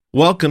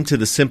Welcome to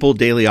the Simple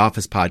Daily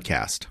Office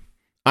Podcast.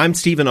 I'm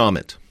Stephen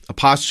Ament, a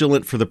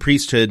postulant for the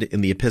priesthood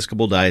in the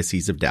Episcopal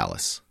Diocese of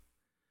Dallas.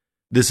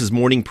 This is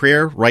Morning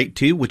Prayer, Rite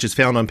 2, which is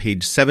found on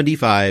page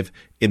 75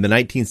 in the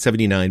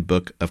 1979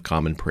 Book of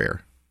Common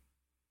Prayer.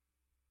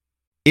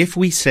 If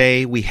we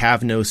say we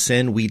have no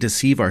sin, we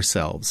deceive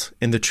ourselves,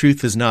 and the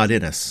truth is not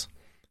in us.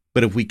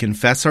 But if we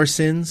confess our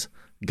sins,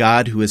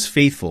 God, who is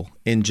faithful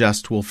and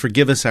just, will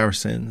forgive us our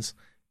sins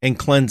and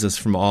cleanse us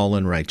from all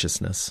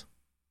unrighteousness.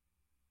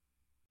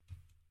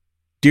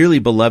 Dearly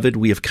beloved,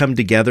 we have come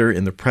together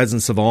in the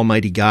presence of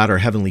Almighty God, our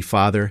Heavenly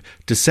Father,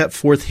 to set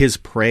forth His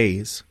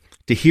praise,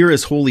 to hear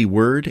His holy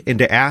word, and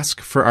to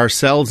ask for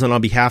ourselves and on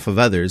behalf of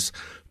others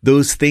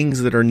those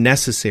things that are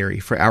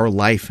necessary for our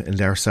life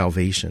and our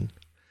salvation.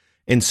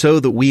 And so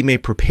that we may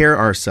prepare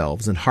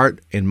ourselves in heart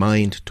and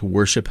mind to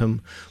worship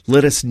Him,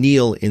 let us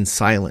kneel in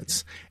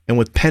silence and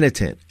with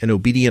penitent and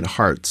obedient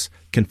hearts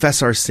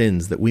confess our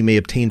sins that we may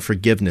obtain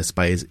forgiveness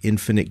by His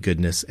infinite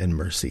goodness and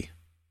mercy.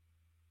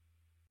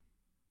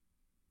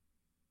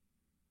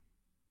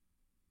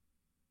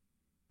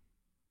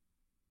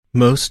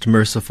 Most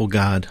merciful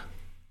God,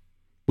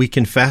 we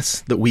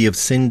confess that we have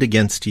sinned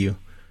against You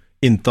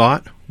in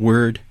thought,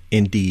 word,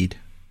 and deed,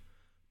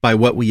 by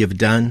what we have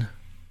done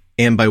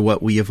and by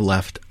what we have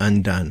left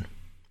undone.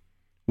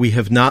 We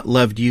have not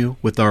loved You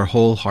with our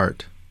whole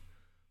heart.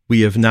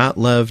 We have not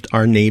loved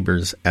our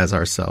neighbors as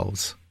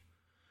ourselves.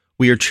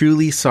 We are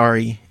truly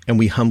sorry and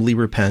we humbly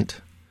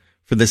repent.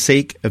 For the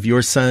sake of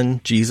Your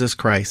Son, Jesus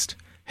Christ,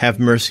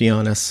 have mercy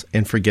on us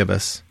and forgive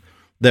us,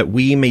 that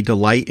we may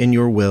delight in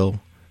Your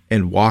will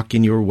and walk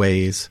in Your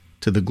ways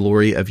to the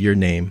glory of Your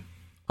name.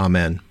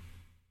 Amen.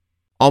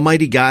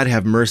 Almighty God,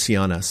 have mercy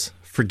on us.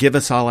 Forgive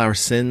us all our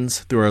sins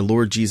through our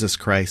Lord Jesus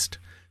Christ.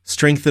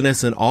 Strengthen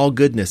us in all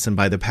goodness, and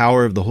by the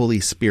power of the Holy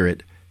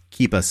Spirit,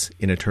 keep us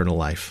in eternal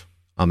life.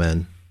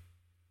 Amen.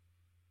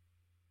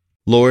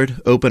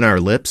 Lord, open our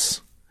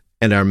lips,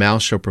 and our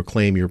mouth shall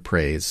proclaim Your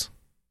praise.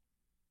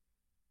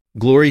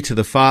 Glory to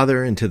the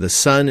Father, and to the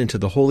Son, and to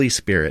the Holy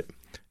Spirit,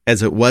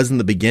 as it was in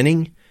the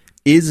beginning,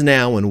 is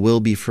now, and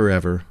will be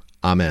forever.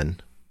 Amen.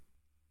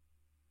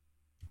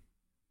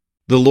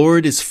 The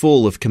Lord is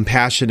full of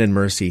compassion and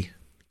mercy.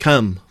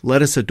 Come,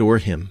 let us adore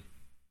Him.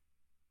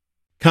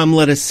 Come,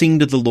 let us sing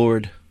to the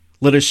Lord.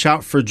 Let us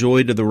shout for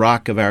joy to the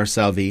rock of our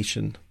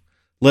salvation.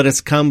 Let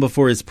us come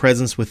before His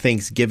presence with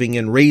thanksgiving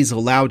and raise a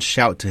loud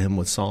shout to Him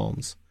with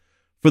psalms.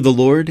 For the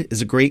Lord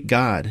is a great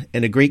God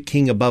and a great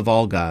King above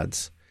all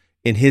gods.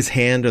 In His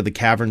hand are the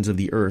caverns of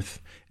the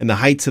earth, and the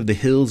heights of the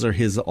hills are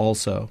His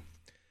also.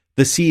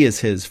 The sea is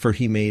His, for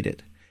He made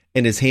it,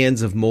 and His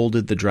hands have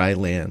molded the dry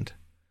land.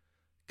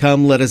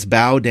 Come, let us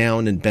bow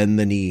down and bend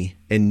the knee,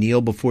 and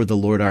kneel before the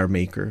Lord our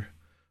Maker.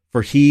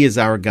 For He is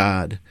our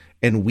God,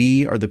 and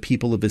we are the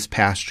people of His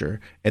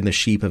pasture, and the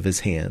sheep of His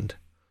hand.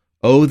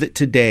 Oh, that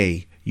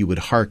today You would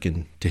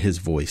hearken to His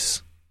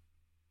voice.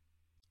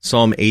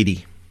 Psalm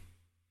 80.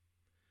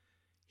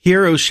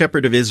 Hear, O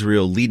shepherd of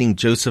Israel, leading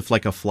Joseph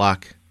like a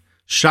flock.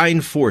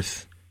 Shine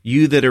forth,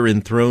 You that are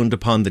enthroned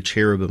upon the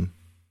cherubim.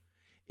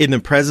 In the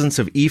presence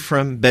of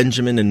Ephraim,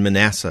 Benjamin, and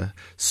Manasseh,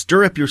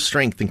 stir up Your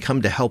strength and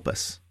come to help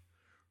us.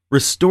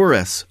 Restore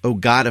us, O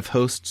God of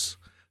hosts.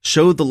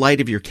 Show the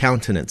light of Your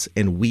countenance,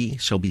 and we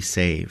shall be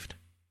saved.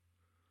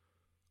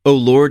 O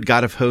Lord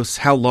God of hosts,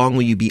 how long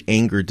will You be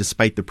angered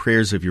despite the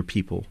prayers of Your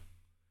people?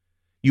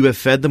 You have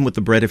fed them with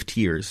the bread of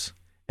tears,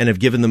 and have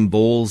given them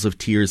bowls of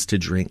tears to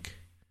drink.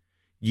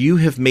 You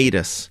have made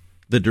us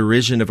the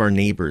derision of our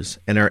neighbors,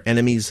 and our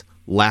enemies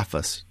laugh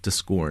us to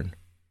scorn.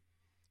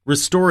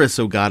 Restore us,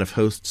 O God of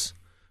hosts.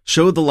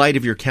 Show the light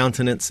of Your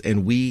countenance,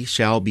 and we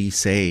shall be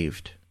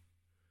saved.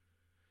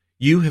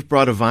 You have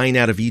brought a vine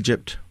out of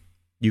Egypt.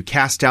 You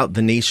cast out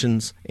the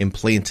nations and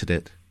planted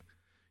it.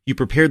 You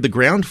prepared the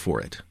ground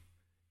for it.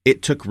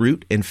 It took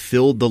root and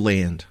filled the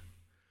land.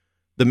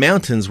 The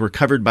mountains were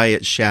covered by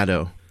its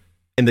shadow,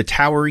 and the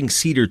towering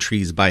cedar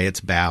trees by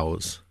its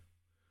boughs.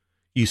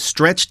 You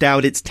stretched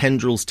out its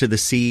tendrils to the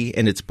sea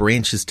and its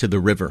branches to the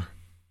river.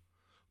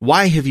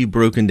 Why have You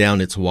broken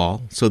down its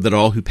wall, so that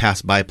all who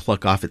pass by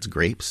pluck off its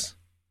grapes?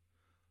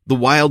 The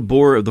wild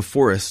boar of the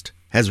forest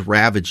has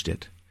ravaged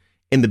it,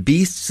 and the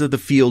beasts of the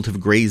field have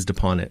grazed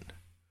upon it.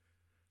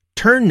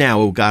 Turn now,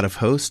 O God of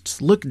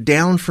hosts, look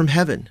down from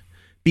heaven.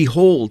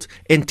 Behold,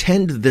 and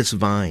tend this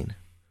vine.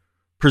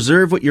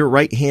 Preserve what Your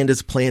right hand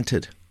has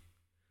planted.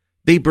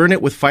 They burn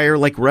it with fire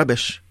like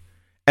rubbish.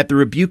 At the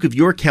rebuke of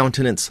Your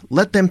countenance,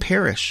 let them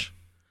perish.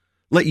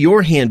 Let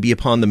Your hand be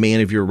upon the man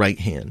of Your right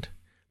hand,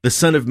 the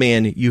Son of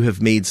Man You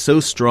have made so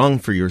strong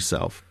for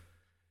Yourself.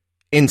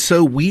 And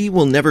so we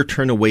will never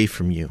turn away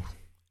from You.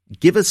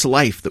 Give us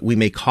life that we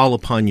may call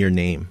upon Your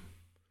name.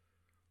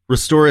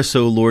 Restore us,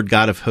 O Lord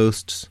God of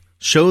hosts.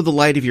 Show the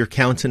light of Your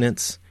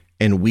countenance,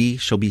 and we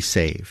shall be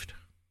saved.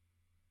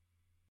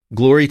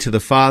 Glory to the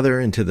Father,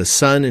 and to the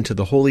Son, and to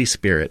the Holy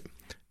Spirit,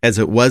 as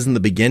it was in the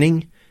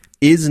beginning,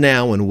 is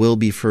now, and will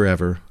be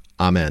forever.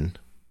 Amen.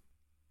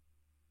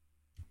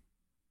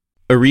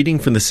 A reading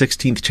from the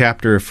 16th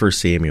chapter of 1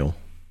 Samuel.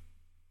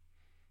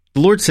 The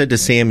Lord said to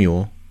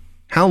Samuel,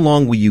 How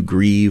long will you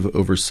grieve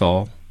over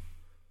Saul?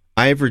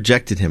 I have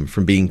rejected him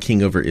from being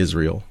king over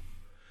Israel.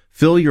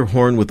 Fill your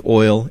horn with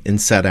oil and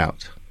set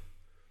out.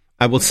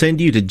 I will send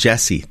you to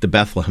Jesse the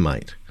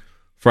Bethlehemite,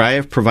 for I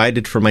have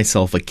provided for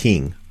myself a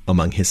king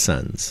among his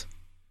sons."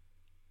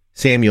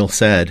 Samuel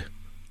said,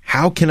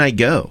 "How can I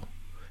go?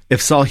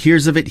 If Saul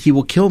hears of it, he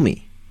will kill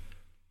me."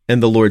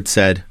 And the Lord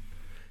said,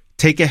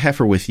 "Take a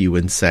heifer with you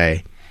and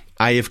say,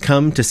 'I have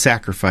come to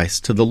sacrifice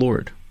to the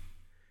Lord.'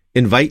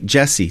 Invite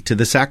Jesse to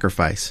the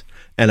sacrifice,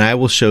 and I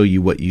will show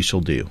you what you shall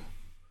do.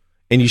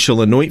 And you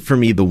shall anoint for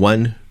me the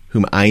one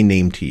whom I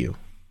name to you."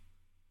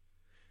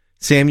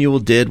 Samuel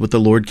did what the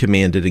Lord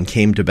commanded and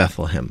came to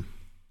Bethlehem.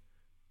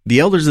 The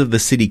elders of the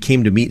city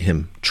came to meet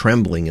him,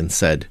 trembling, and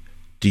said,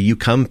 "Do you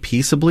come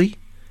peaceably?"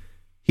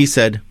 He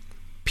said,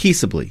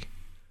 "Peaceably.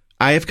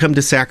 I have come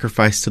to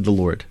sacrifice to the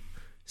Lord.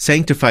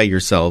 Sanctify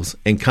yourselves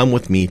and come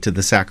with me to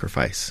the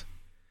sacrifice."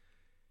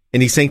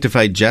 And he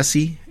sanctified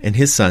Jesse and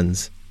his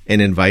sons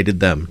and invited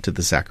them to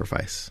the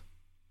sacrifice.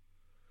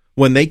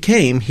 When they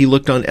came, he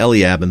looked on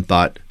Eliab and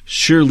thought,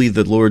 "Surely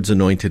the Lord's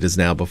anointed is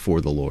now before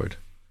the Lord."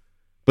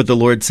 But the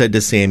Lord said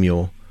to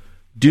Samuel,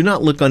 "Do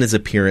not look on his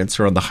appearance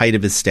or on the height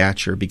of his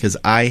stature, because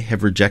I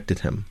have rejected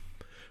him.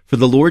 For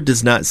the Lord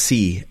does not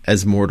see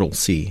as mortals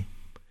see.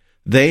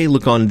 They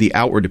look on the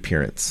outward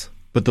appearance,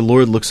 but the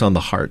Lord looks on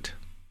the heart."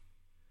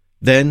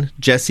 Then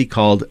Jesse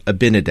called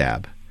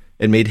Abinadab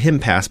and made him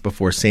pass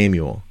before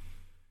Samuel.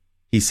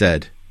 He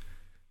said,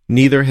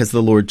 "Neither has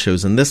the Lord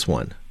chosen this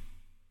one."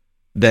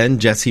 Then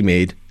Jesse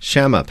made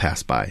Shammah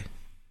pass by,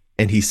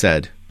 and he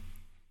said,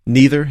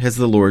 "Neither has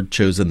the Lord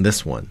chosen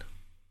this one."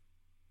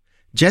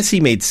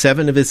 Jesse made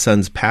 7 of his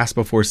sons pass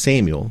before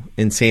Samuel,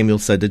 and Samuel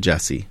said to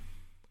Jesse,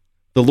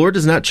 "The Lord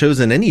has not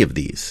chosen any of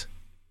these."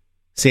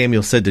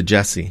 Samuel said to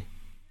Jesse,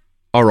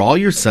 "Are all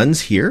your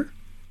sons here?"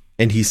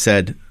 And he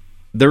said,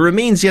 "There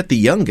remains yet the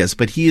youngest,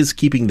 but he is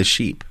keeping the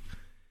sheep."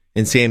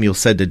 And Samuel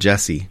said to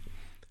Jesse,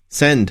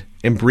 "Send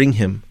and bring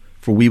him,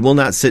 for we will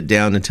not sit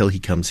down until he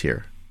comes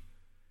here."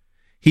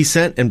 He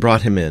sent and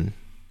brought him in.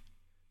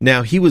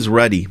 Now he was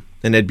ruddy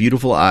and had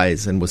beautiful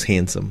eyes and was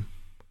handsome.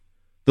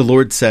 The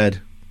Lord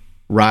said,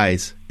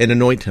 "Rise and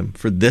anoint him,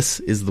 for this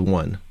is the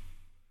one."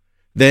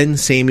 Then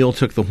Samuel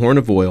took the horn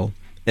of oil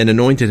and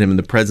anointed him in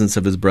the presence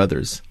of his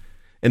brothers.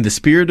 And the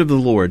Spirit of the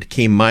Lord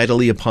came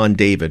mightily upon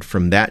David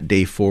from that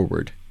day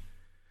forward.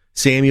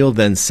 Samuel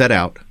then set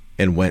out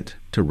and went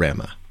to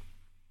Ramah.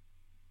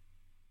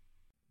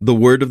 The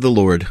word of the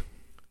Lord.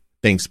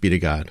 Thanks be to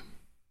God.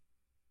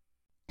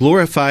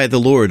 Glorify the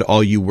Lord,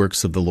 all you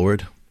works of the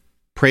Lord.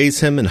 Praise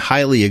him and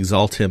highly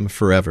exalt him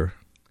forever.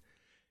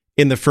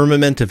 In the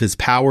firmament of his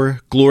power,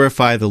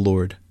 glorify the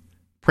Lord.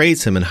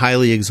 Praise him and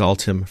highly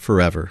exalt him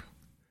forever.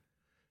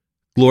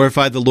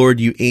 Glorify the Lord,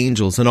 you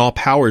angels, and all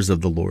powers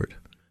of the Lord,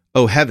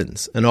 O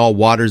heavens, and all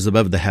waters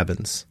above the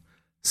heavens.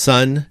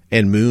 Sun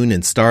and moon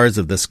and stars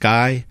of the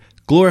sky,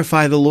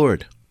 glorify the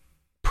Lord.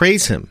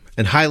 Praise him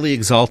and highly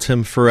exalt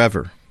him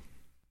forever.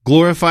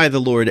 Glorify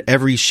the Lord,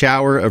 every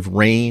shower of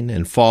rain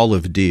and fall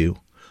of dew,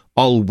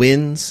 all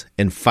winds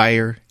and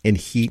fire and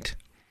heat.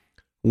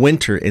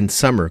 Winter and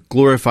summer,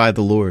 glorify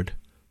the Lord.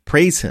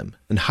 Praise him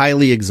and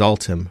highly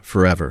exalt him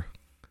forever.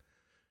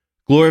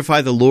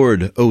 Glorify the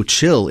Lord, O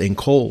chill and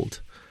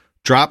cold,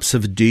 drops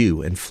of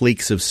dew and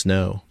flakes of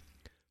snow,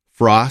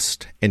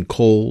 frost and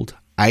cold,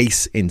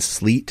 ice and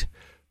sleet.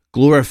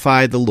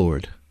 Glorify the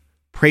Lord.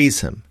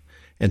 Praise him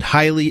and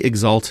highly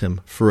exalt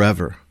him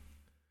forever.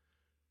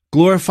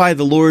 Glorify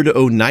the Lord,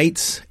 O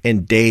nights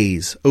and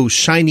days, O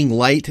shining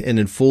light and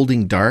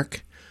enfolding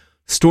dark.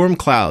 Storm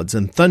clouds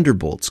and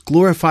thunderbolts,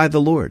 glorify the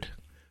Lord.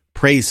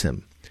 Praise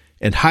him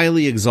and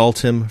highly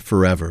exalt him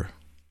forever.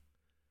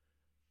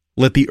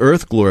 Let the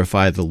earth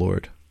glorify the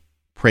Lord.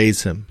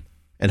 Praise him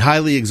and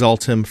highly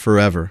exalt him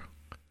forever.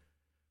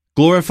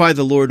 Glorify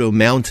the Lord, O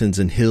mountains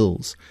and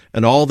hills,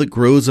 and all that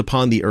grows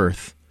upon the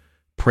earth.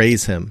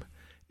 Praise him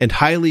and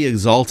highly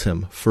exalt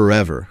him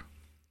forever.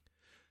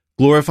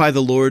 Glorify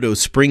the Lord, O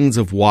springs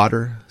of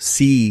water,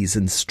 seas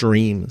and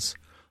streams,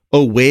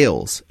 O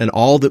whales and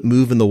all that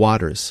move in the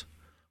waters.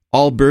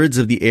 All birds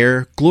of the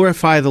air,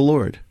 glorify the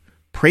Lord.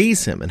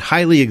 Praise him and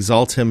highly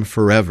exalt him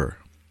forever.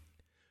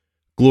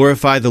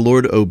 Glorify the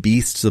Lord, O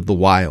beasts of the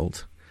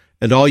wild,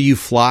 and all you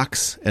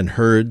flocks and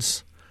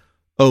herds.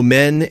 O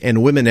men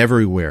and women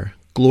everywhere,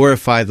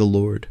 glorify the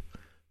Lord.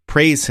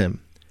 Praise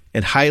him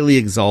and highly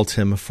exalt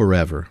him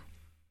forever.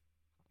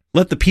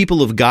 Let the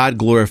people of God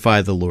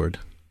glorify the Lord.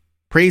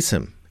 Praise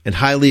him and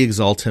highly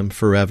exalt him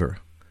forever.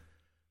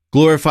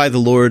 Glorify the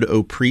Lord,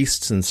 O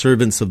priests and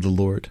servants of the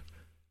Lord.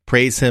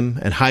 Praise him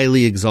and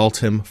highly exalt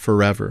him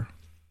forever.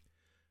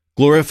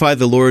 Glorify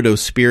the Lord, O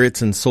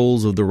spirits and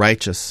souls of the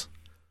righteous.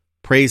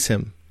 Praise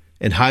him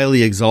and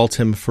highly exalt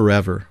him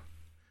forever.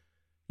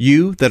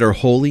 You that are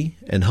holy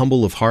and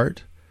humble of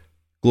heart,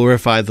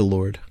 glorify the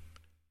Lord.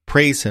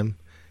 Praise him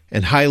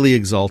and highly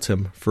exalt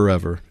him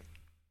forever.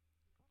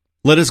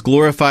 Let us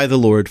glorify the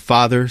Lord,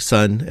 Father,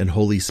 Son, and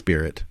Holy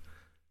Spirit.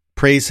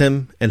 Praise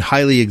him and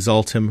highly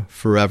exalt him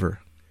forever.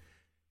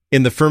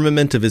 In the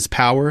firmament of his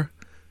power,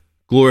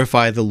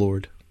 glorify the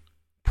Lord.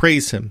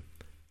 Praise him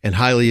and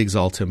highly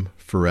exalt him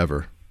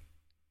forever.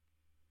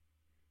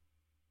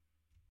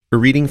 We're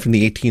reading from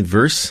the 18th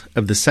verse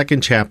of the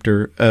 2nd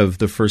chapter of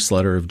the first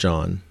letter of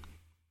John.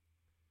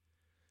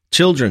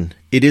 Children,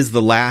 it is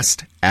the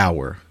last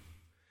hour.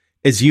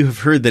 As you have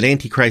heard that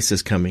Antichrist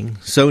is coming,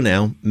 so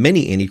now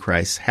many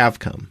Antichrists have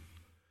come.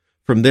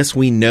 From this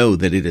we know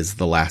that it is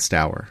the last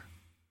hour.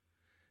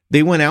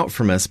 They went out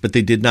from us, but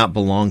they did not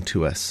belong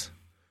to us.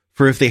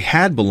 For if they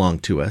had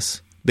belonged to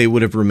us, they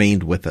would have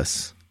remained with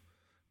us.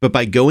 But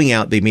by going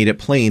out, they made it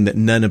plain that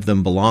none of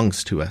them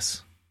belongs to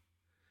us.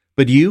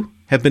 But you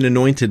have been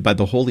anointed by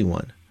the Holy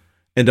One,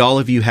 and all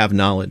of you have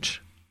knowledge.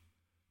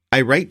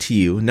 I write to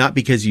you not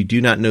because you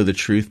do not know the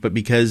truth, but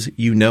because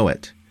you know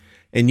it,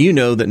 and you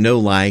know that no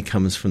lie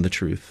comes from the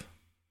truth.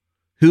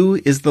 Who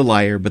is the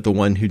liar but the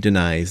one who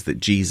denies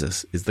that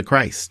Jesus is the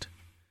Christ?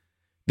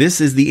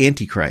 This is the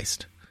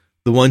Antichrist,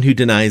 the one who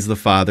denies the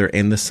Father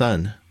and the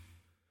Son.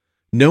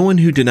 No one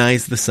who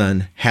denies the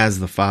Son has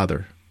the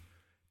Father.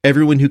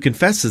 Everyone who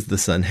confesses the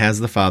Son has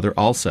the Father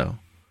also.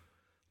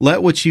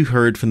 Let what you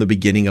heard from the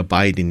beginning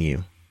abide in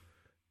you.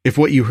 If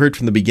what you heard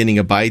from the beginning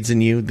abides in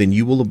you, then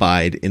you will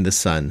abide in the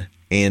Son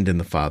and in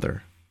the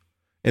Father.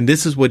 And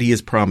this is what he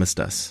has promised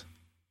us,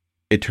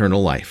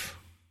 eternal life.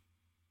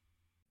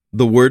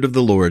 The word of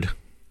the Lord.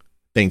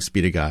 Thanks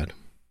be to God.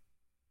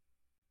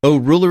 O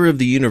ruler of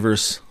the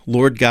universe,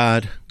 Lord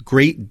God,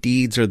 great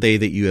deeds are they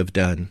that you have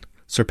done,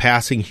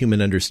 surpassing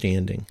human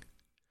understanding.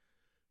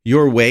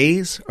 Your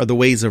ways are the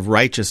ways of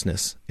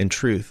righteousness and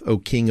truth, O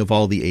King of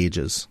all the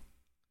ages.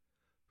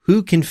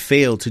 Who can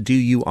fail to do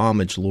you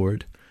homage,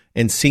 Lord,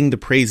 and sing the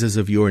praises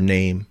of your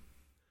name?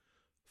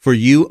 For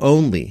you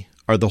only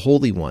are the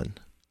Holy One.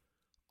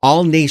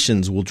 All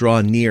nations will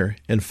draw near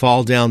and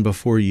fall down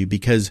before you,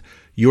 because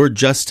your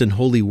just and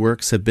holy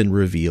works have been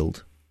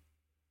revealed.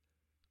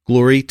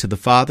 Glory to the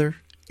Father,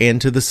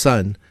 and to the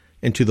Son,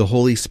 and to the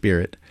Holy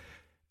Spirit,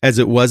 as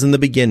it was in the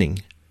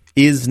beginning,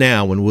 is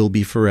now, and will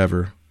be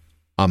forever.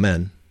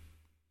 Amen.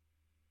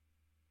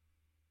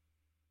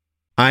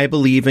 I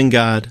believe in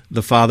God,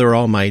 the Father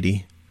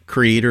Almighty,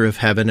 creator of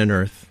heaven and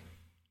earth.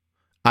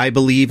 I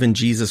believe in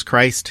Jesus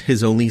Christ,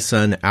 his only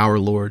Son, our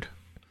Lord.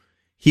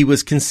 He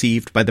was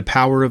conceived by the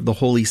power of the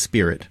Holy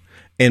Spirit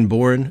and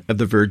born of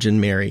the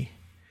Virgin Mary.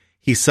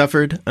 He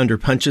suffered under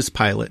Pontius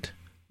Pilate,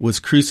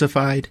 was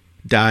crucified,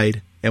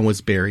 died, and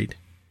was buried.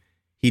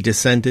 He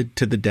descended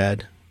to the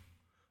dead.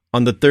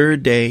 On the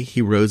third day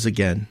he rose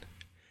again.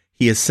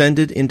 He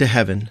ascended into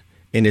heaven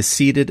and is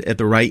seated at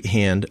the right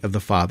hand of the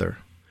Father.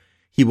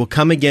 He will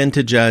come again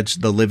to judge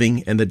the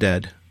living and the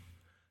dead.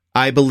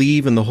 I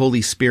believe in the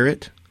Holy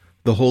Spirit,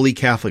 the Holy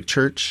Catholic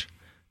Church,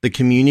 the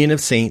communion of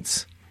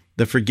saints,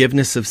 the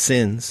forgiveness of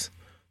sins,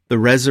 the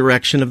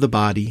resurrection of the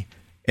body,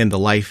 and the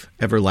life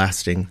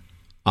everlasting.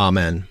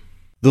 Amen.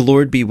 The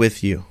Lord be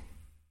with you,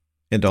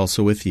 and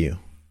also with you.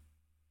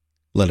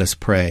 Let us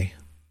pray.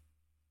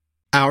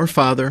 Our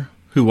Father,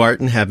 who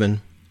art in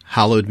heaven,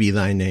 hallowed be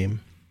thy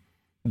name.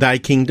 Thy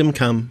kingdom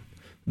come,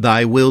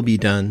 thy will be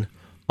done,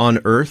 on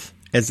earth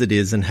as it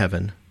is in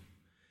heaven.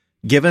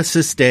 Give us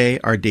this day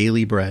our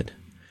daily bread,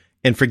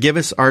 and forgive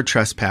us our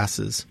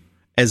trespasses,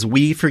 as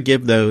we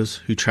forgive those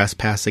who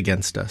trespass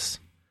against us.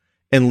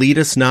 And lead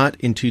us not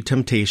into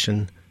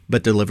temptation,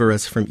 but deliver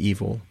us from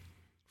evil.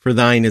 For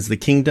thine is the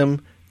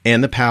kingdom,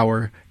 and the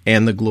power,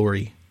 and the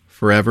glory,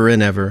 forever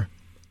and ever.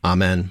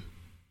 Amen.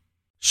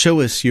 Show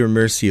us your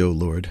mercy, O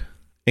Lord,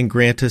 and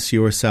grant us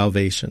your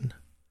salvation.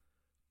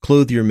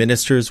 Clothe your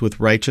ministers with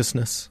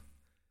righteousness.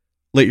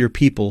 Let your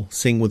people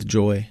sing with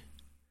joy.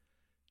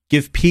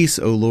 Give peace,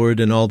 O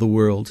Lord, in all the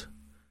world,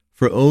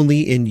 for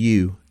only in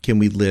you can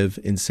we live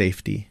in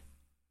safety.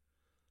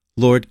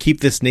 Lord,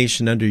 keep this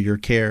nation under your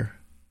care,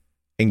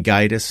 and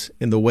guide us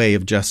in the way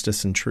of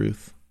justice and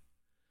truth.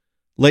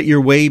 Let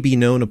your way be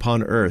known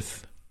upon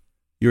earth,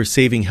 your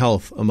saving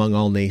health among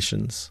all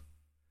nations.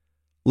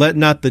 Let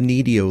not the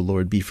needy, O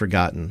Lord, be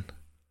forgotten,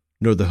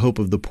 nor the hope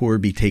of the poor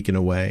be taken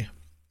away.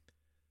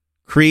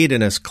 Create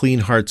in us clean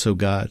hearts, O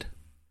God,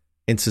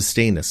 and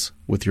sustain us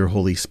with your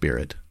Holy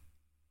Spirit.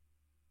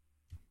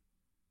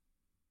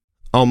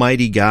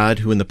 Almighty God,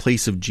 who in the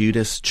place of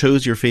Judas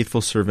chose your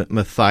faithful servant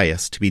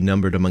Matthias to be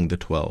numbered among the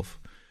 12,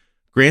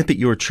 grant that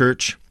your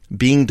church,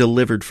 being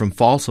delivered from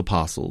false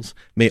apostles,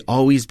 may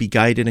always be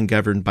guided and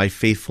governed by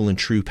faithful and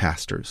true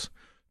pastors,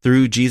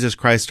 through Jesus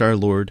Christ our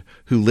Lord,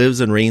 who lives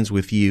and reigns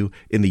with you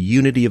in the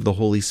unity of the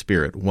Holy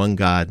Spirit, one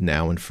God,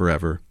 now and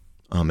forever.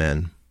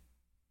 Amen.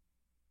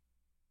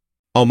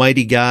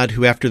 Almighty God,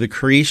 who after the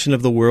creation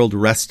of the world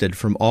rested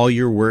from all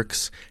your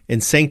works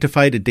and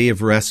sanctified a day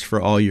of rest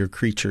for all your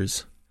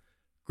creatures,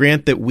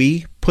 grant that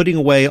we, putting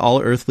away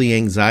all earthly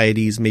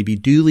anxieties, may be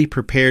duly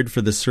prepared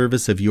for the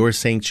service of your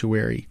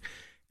sanctuary,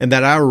 and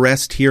that our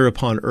rest here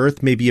upon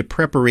earth may be a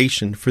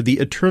preparation for the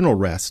eternal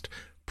rest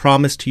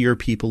promised to your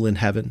people in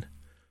heaven.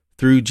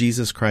 Through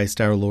Jesus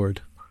Christ our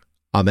Lord.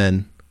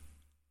 Amen.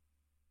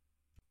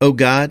 O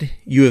God,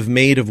 you have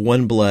made of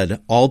one blood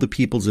all the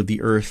peoples of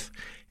the earth,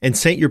 and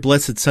sent your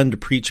blessed Son to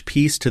preach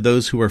peace to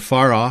those who are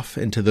far off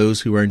and to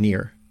those who are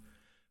near.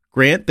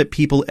 Grant that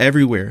people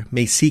everywhere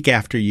may seek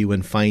after you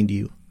and find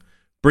you.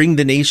 Bring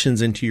the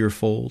nations into your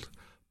fold.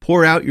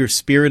 Pour out your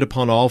Spirit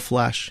upon all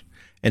flesh,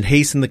 and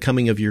hasten the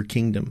coming of your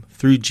kingdom,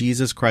 through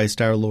Jesus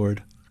Christ our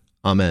Lord.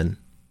 Amen.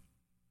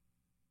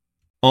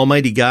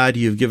 Almighty God,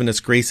 you have given us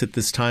grace at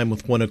this time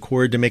with one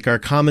accord to make our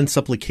common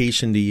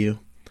supplication to you.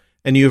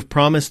 And you have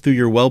promised through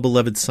your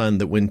well-beloved Son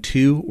that when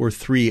 2 or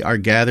 3 are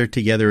gathered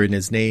together in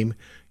his name,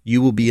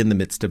 you will be in the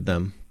midst of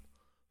them.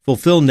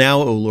 Fulfill now,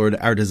 O Lord,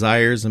 our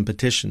desires and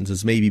petitions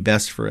as may be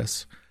best for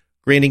us,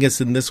 granting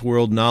us in this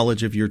world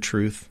knowledge of your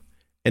truth,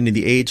 and in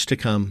the age to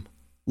come,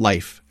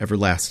 life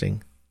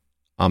everlasting.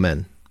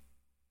 Amen.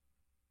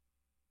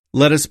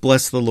 Let us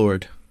bless the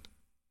Lord.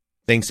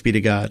 Thanks be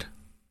to God.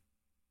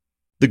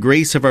 The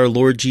grace of our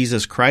Lord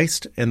Jesus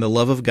Christ, and the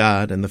love of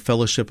God, and the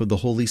fellowship of the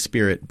Holy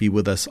Spirit be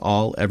with us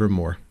all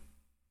evermore.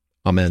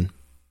 Amen.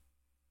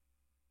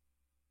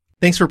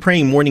 Thanks for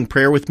praying morning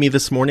prayer with me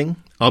this morning.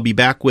 I'll be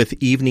back with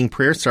evening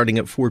prayer starting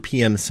at 4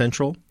 p.m.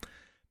 Central.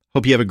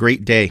 Hope you have a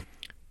great day.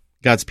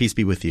 God's peace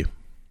be with you.